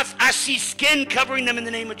 I see skin covering them in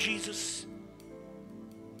the name of Jesus.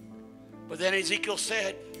 But then Ezekiel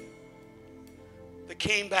said, they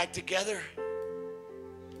came back together,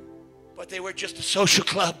 but they were just a social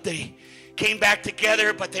club. They came back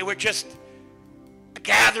together, but they were just a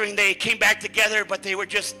gathering. They came back together, but they were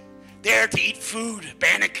just there to eat food,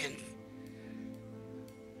 Banneken.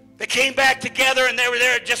 They came back together, and they were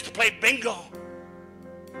there just to play bingo.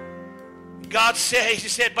 God said, he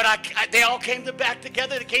said, but they all came back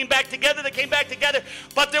together. They came back together. They came back together,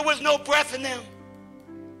 but there was no breath in them.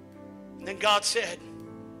 And then God said,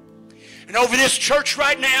 and over this church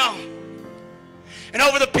right now, and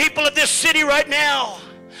over the people of this city right now,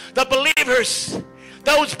 the believers,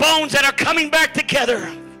 those bones that are coming back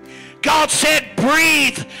together, God said,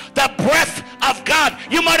 breathe the breath of God.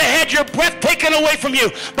 You might have had your breath taken away from you,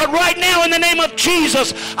 but right now in the name of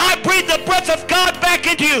Jesus, I breathe the breath of God back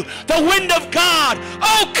into you, the wind of God.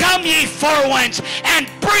 Oh, come ye four winds and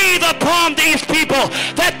breathe upon these people,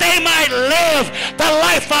 that they might live the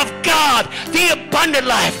life of God, the abundant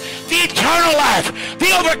life, the eternal life, the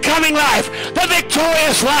overcoming life, the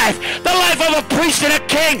victorious life, the life of a priest and a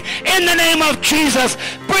king. In the name of Jesus,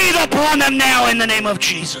 breathe upon them now in the name of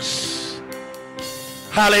Jesus.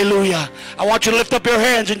 Hallelujah. I want you to lift up your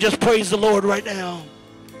hands and just praise the Lord right now.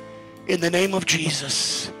 In the name of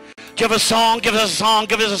Jesus. Give us a song, give us a song,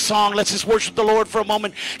 give us a song. Let's just worship the Lord for a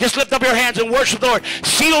moment. Just lift up your hands and worship the Lord.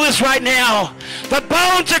 Seal this right now. The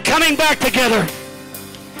bones are coming back together.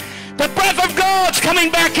 The breath of God's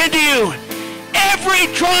coming back into you. Every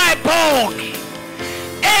dry bone,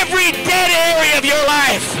 every dead area of your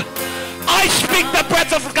life, I speak the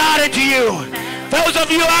breath of God into you. Those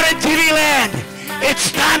of you out in TV land,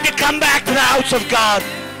 it's time to come back to the house of God.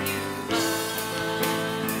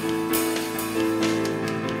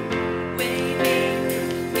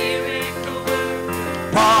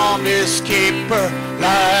 Promise keeper,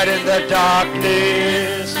 light in the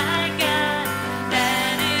darkness.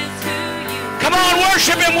 Come on,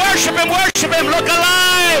 worship him, worship him, worship him. Look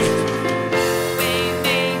alive.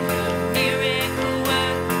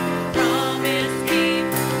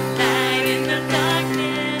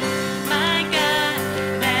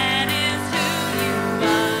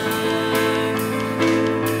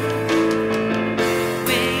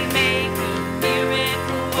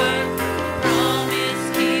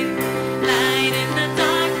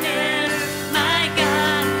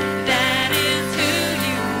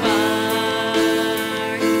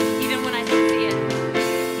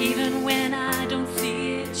 Even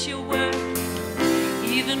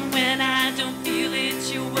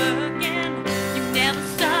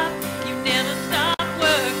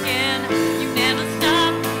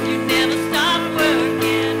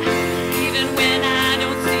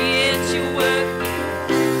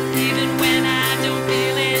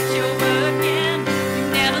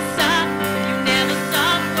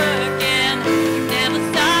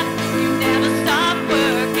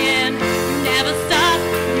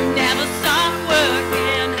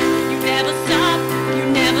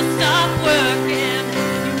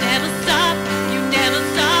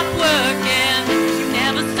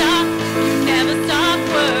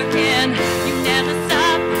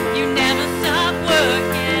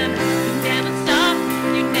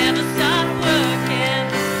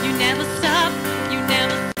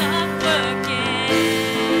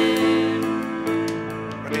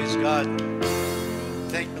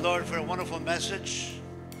a wonderful message.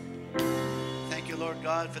 Thank you, Lord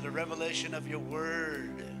God, for the revelation of your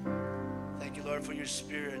word. Thank you, Lord, for your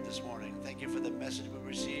spirit this morning. Thank you for the message we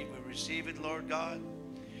receive. We receive it, Lord God.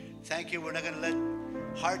 Thank you. We're not going to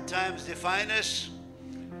let hard times define us.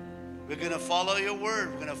 We're going to follow your word.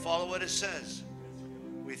 We're going to follow what it says.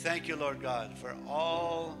 We thank you, Lord God, for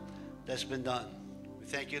all that's been done. We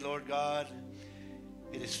thank you, Lord God.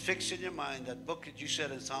 It is fixed in your mind, that book that you said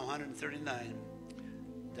in Psalm 139,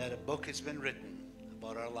 that a book has been written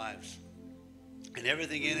about our lives. And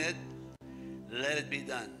everything in it, let it be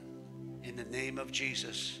done. In the name of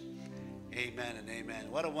Jesus. Amen and amen.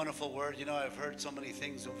 What a wonderful word. You know, I've heard so many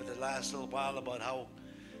things over the last little while about how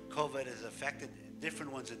COVID has affected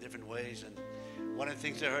different ones in different ways. And one of the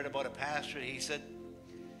things I heard about a pastor, he said,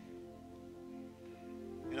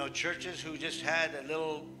 you know, churches who just had a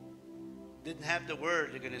little, didn't have the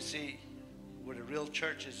word, you're going to see where the real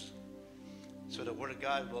church is. So the word of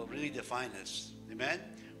God will really define us. Amen?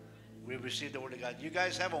 We received the word of God. You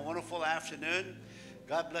guys have a wonderful afternoon.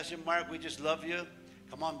 God bless you, Mark. We just love you.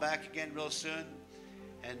 Come on back again real soon.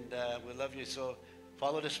 And we love you. So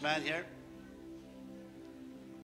follow this man here.